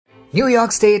New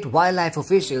York State wildlife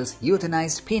officials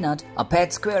euthanized Peanut, a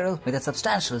pet squirrel with a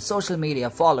substantial social media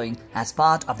following, as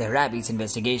part of their rabies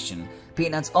investigation.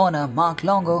 Peanut's owner,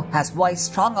 Marklongo, has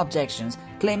voiced strong objections,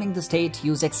 claiming the state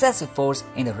used excessive force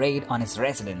in the raid on his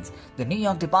residence. The New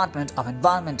York Department of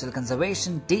Environmental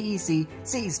Conservation (DEC)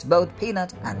 seized both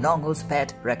Peanut and Longo's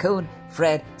pet raccoon,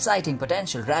 Fred, citing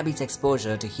potential rabies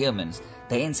exposure to humans.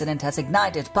 The incident has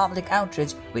ignited public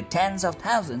outrage, with tens of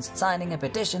thousands signing a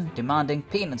petition demanding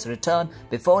Peanut's return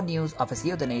before news of his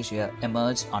euthanasia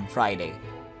emerged on Friday.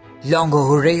 Longo,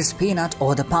 who raised Peanut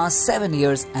over the past 7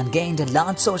 years and gained a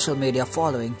large social media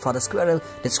following for the squirrel,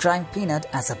 described Peanut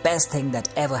as the best thing that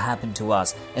ever happened to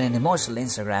us in an emotional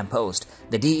Instagram post.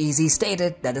 The DEC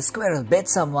stated that the squirrel bit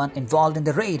someone involved in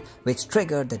the raid, which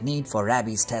triggered the need for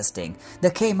rabies testing. The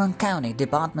Cayman County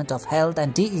Department of Health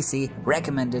and DEC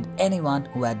recommended anyone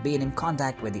who had been in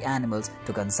contact with the animals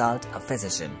to consult a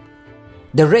physician.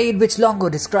 The raid, which Longo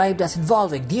described as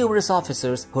involving numerous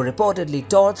officers who reportedly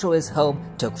tore through his home,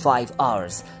 took 5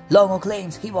 hours. Longo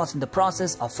claims he was in the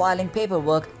process of filing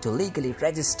paperwork to legally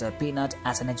register Peanut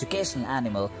as an educational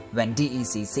animal when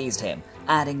DEC seized him,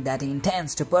 adding that he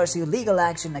intends to pursue legal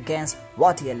action against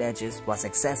what he alleges was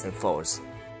excessive force.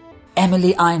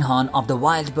 Emily Einhorn of the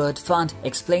Wild Bird Fund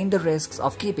explained the risks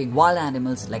of keeping wild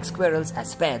animals like squirrels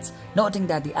as pets, noting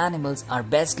that the animals are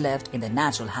best left in their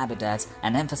natural habitats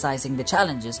and emphasizing the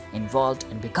challenges involved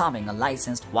in becoming a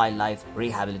licensed wildlife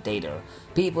rehabilitator.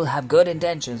 People have good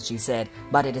intentions, she said,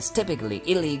 but it is typically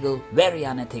illegal, very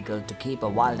unethical to keep a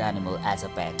wild animal as a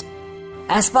pet.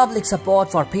 As public support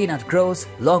for Peanut grows,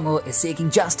 Longo is seeking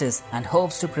justice and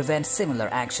hopes to prevent similar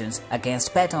actions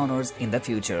against pet owners in the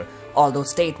future, although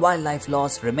state wildlife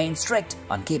laws remain strict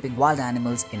on keeping wild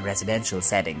animals in residential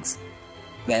settings.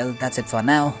 Well, that's it for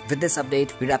now. With this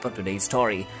update, we wrap up today's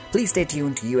story. Please stay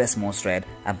tuned to usmostread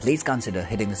and please consider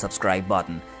hitting the subscribe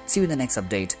button. See you in the next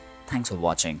update. Thanks for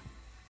watching.